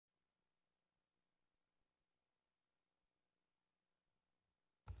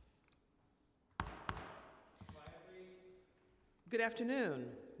Good afternoon.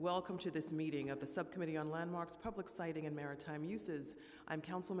 Welcome to this meeting of the Subcommittee on Landmarks, Public Siting, and Maritime Uses. I'm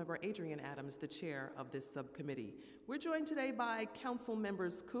Councilmember Adrienne Adams, the chair of this subcommittee. We're joined today by Council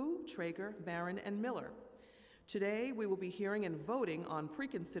members Koo, Traeger, Barron, and Miller. Today, we will be hearing and voting on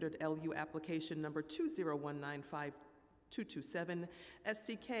pre-considered LU application number 20195-227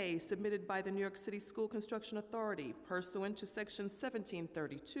 SCK submitted by the New York City School Construction Authority pursuant to Section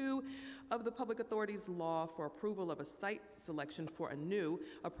 1732 of the Public Authorities Law for approval of a site selection for a new,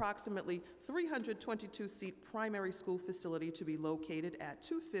 approximately 322-seat primary school facility to be located at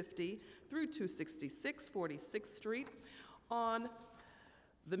 250 through 266 46th Street on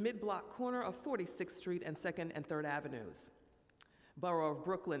the mid-block corner of 46th Street and 2nd and 3rd Avenues. Borough of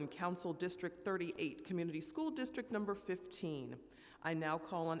Brooklyn, Council District 38, Community School District number 15. I now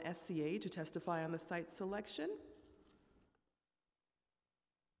call on SCA to testify on the site selection.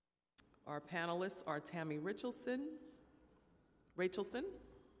 Our panelists are Tammy Rachelson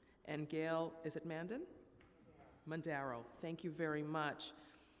and Gail, is it Mandan? Mandaro. Thank you very much.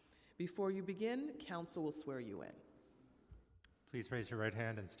 Before you begin, Council will swear you in. Please raise your right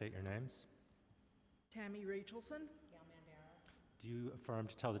hand and state your names. Tammy Rachelson. Do you affirm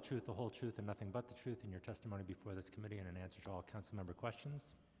to tell the truth, the whole truth, and nothing but the truth in your testimony before this committee and in answer to all council member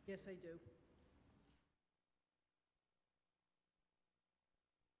questions? Yes, I do.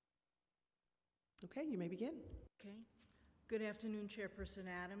 Okay, you may begin. Okay. Good afternoon, Chairperson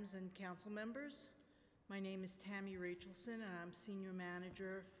Adams and council members. My name is Tammy Rachelson, and I'm Senior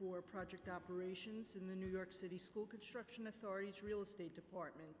Manager for Project Operations in the New York City School Construction Authority's Real Estate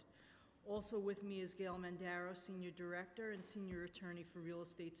Department. Also with me is Gail Mandaro, Senior Director and Senior Attorney for Real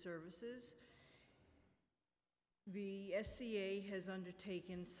Estate Services. The SCA has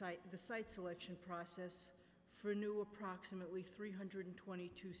undertaken the site selection process for a new approximately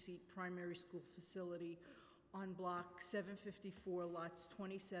 322-seat primary school facility on Block 754, lots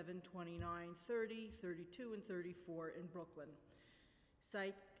 27, 29, 30, 32, and 34 in Brooklyn.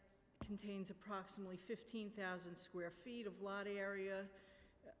 Site contains approximately 15,000 square feet of lot area,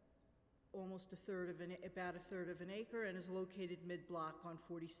 about a third of an acre, and is located mid-block on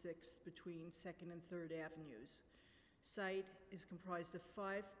 46th between 2nd and 3rd Avenues. Site is comprised of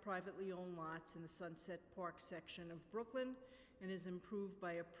 5 privately owned lots in the Sunset Park section of Brooklyn and is improved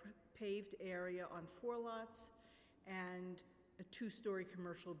by a paved area on 4 lots and a 2-story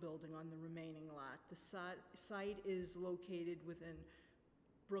commercial building on the remaining lot. The site is located within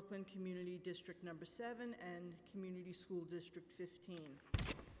Brooklyn Community District number 7 and Community School District 15.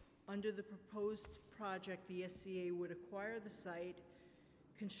 Under the proposed project, the SCA would acquire the site,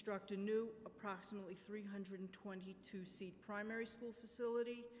 construct a new approximately 322-seat primary school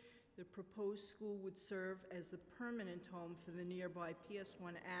facility. The proposed school would serve as the permanent home for the nearby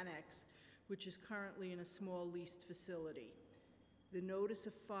PS1 Annex, which is currently in a small leased facility. The notice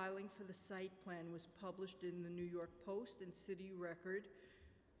of filing for the site plan was published in the New York Post and City Record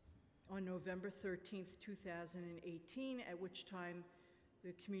on November 13th, 2018, at which time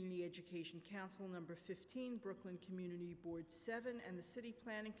the Community Education Council number 15, Brooklyn Community Board 7, and the City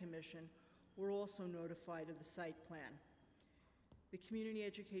Planning Commission were also notified of the site plan. The Community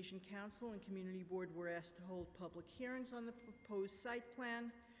Education Council and Community Board were asked to hold public hearings on the proposed site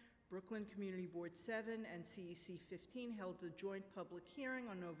plan. Brooklyn Community Board 7 and CEC 15 held a joint public hearing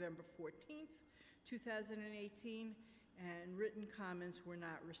on November 14th, 2018, and written comments were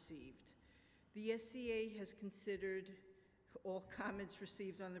not received. The SCA has considered all comments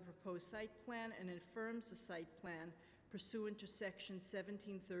received on the proposed site plan and affirms the site plan pursuant to Section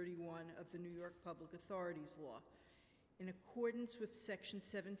 1731 of the New York Public Authorities Law. In accordance with Section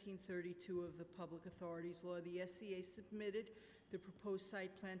 1732 of the Public Authorities Law, the SCA submitted the proposed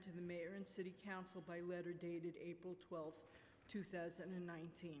site plan to the Mayor and City Council by letter dated April 12,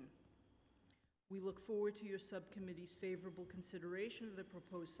 2019. We look forward to your subcommittee's favorable consideration of the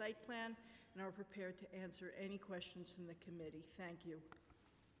proposed site plan and are prepared to answer any questions from the committee. Thank you.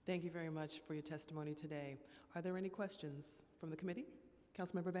 Thank you very much for your testimony today. Are there any questions from the committee?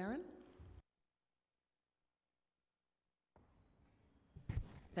 Councilmember Barron?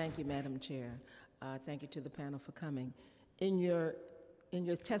 Thank you, Madam Chair. Thank you to the panel for coming. In your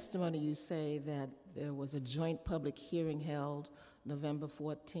testimony, you say that there was a joint public hearing held November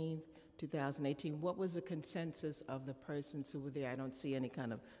 14th, 2018. What was the consensus of the persons who were there? I don't see any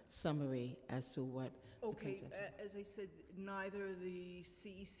kind of summary as to what the consensus was. As I said, neither the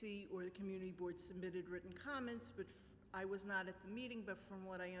CEC or the Community Board submitted written comments, but I was not at the meeting, but from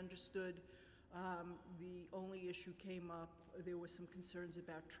what I understood, the only issue came up, there were some concerns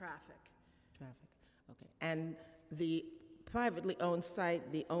about traffic. Okay. And the privately owned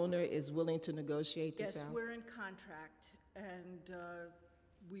site, the owner is willing to negotiate to sell? Yes, we're in contract and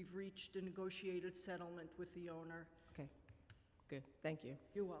we've reached a negotiated settlement with the owner. Okay, good, thank you.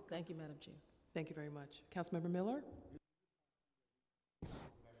 You're welcome. Thank you, Madam Chair. Thank you very much. Councilmember Miller?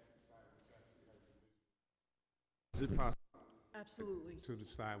 Is it possible Absolutely. to the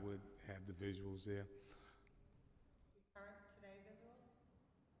side would have the visuals there? Current today visuals?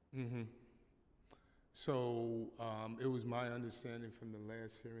 Mm-hmm. So it was my understanding from the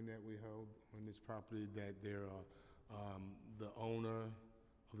last hearing that we held on this property that there are, the owner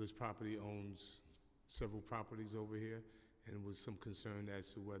of this property owns several properties over here, and there was some concern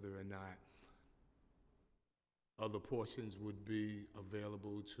as to whether or not other portions would be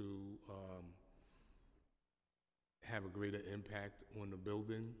available to have a greater impact on the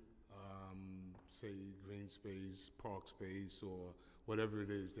building, say green space, park space, or whatever it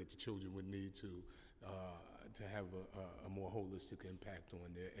is that the children would need to have a more holistic impact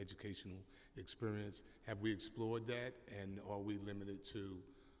on their educational experience. Have we explored that, and are we limited to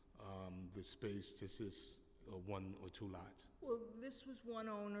the space to just 1 or 2 lots? Well, this was one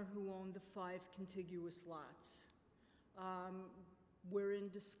owner who owned the 5 contiguous lots. We're in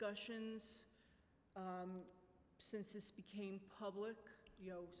discussions since this became public,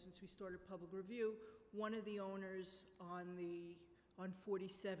 since we started public review. One of the owners on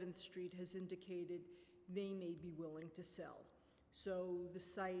 47th Street has indicated they may be willing to sell. So the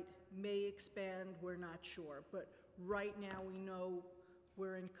site may expand, we're not sure. But right now we know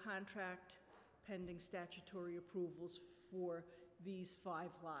we're in contract pending statutory approvals for these 5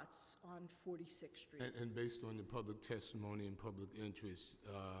 lots on 46th Street. And based on the public testimony and public interest,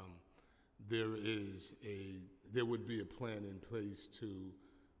 there would be a plan in place to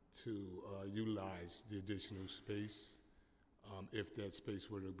utilize the additional space if that space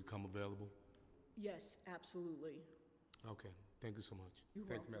were to become available? Yes, absolutely. Okay, thank you so much. You're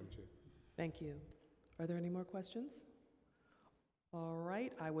Thank you, welcome. Madam Chair. Thank you. Are there any more questions? All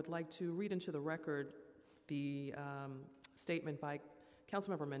right, I would like to read into the record the statement by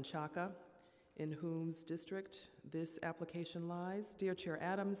Councilmember Menchaca, in whose district this application lies. Dear Chair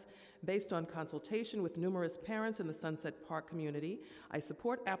Adams, based on consultation with numerous parents in the Sunset Park community, I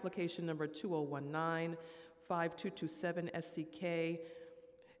support application number 2019-5227 SCK,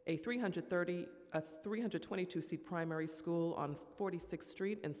 a 322-seat primary school on 46th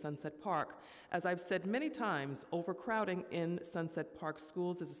Street in Sunset Park. As I've said many times, overcrowding in Sunset Park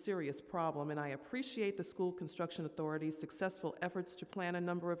schools is a serious problem, and I appreciate the School Construction Authority's successful efforts to plan a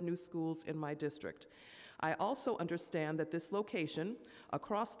number of new schools in my district. I also understand that this location,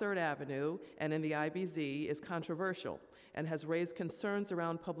 across 3rd Avenue and in the IBZ, is controversial and has raised concerns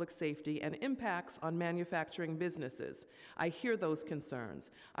around public safety and impacts on manufacturing businesses. I hear those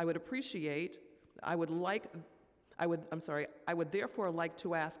concerns. I would therefore like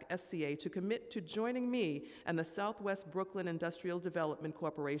to ask SCA to commit to joining me and the Southwest Brooklyn Industrial Development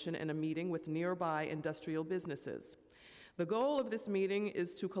Corporation in a meeting with nearby industrial businesses. The goal of this meeting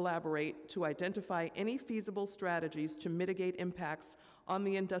is to collaborate to identify any feasible strategies to mitigate impacts on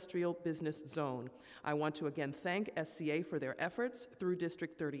the industrial business zone. I want to again thank SCA for their efforts through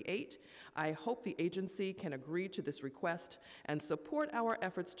District 38. I hope the agency can agree to this request and support our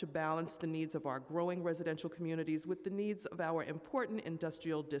efforts to balance the needs of our growing residential communities with the needs of our important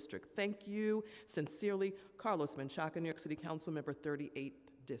industrial district. Thank you. Sincerely, Carlos Menchaca, New York City Council Member, 38th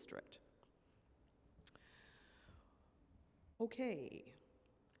District. Okay.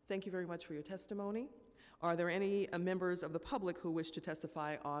 Thank you very much for your testimony. Are there any members of the public who wish to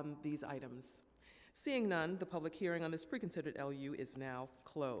testify on these items? Seeing none, the public hearing on this preconsidered LU is now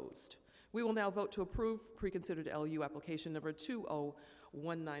closed. We will now vote to approve preconsidered LU application number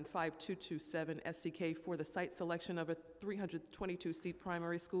 20195227 SCK for the site selection of a 322-seat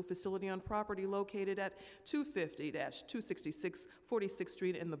primary school facility on property located at 250-266 46th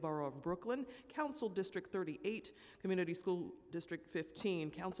Street in the borough of Brooklyn, Council District 38, Community School District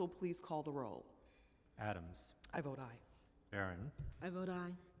 15. Council, please call the roll. Adams. I vote aye. Barron. I vote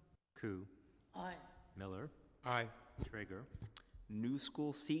aye. Koo. Aye. Miller. Aye. Traeger. New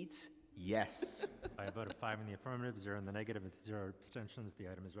school seats, yes. By a vote of 5 in the affirmative, 0 in the negative, with 0 abstentions, the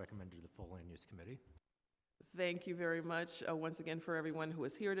item is recommended to the full Land Use Committee. Thank you very much once again for everyone who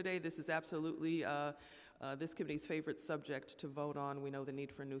is here today. This is absolutely this committee's favorite subject to vote on. We know the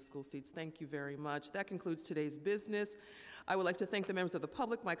need for new school seats. Thank you very much. That concludes today's business. I would like to thank the members of the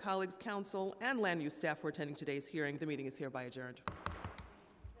public, my colleagues, council, and land use staff for attending today's hearing. The meeting is hereby adjourned.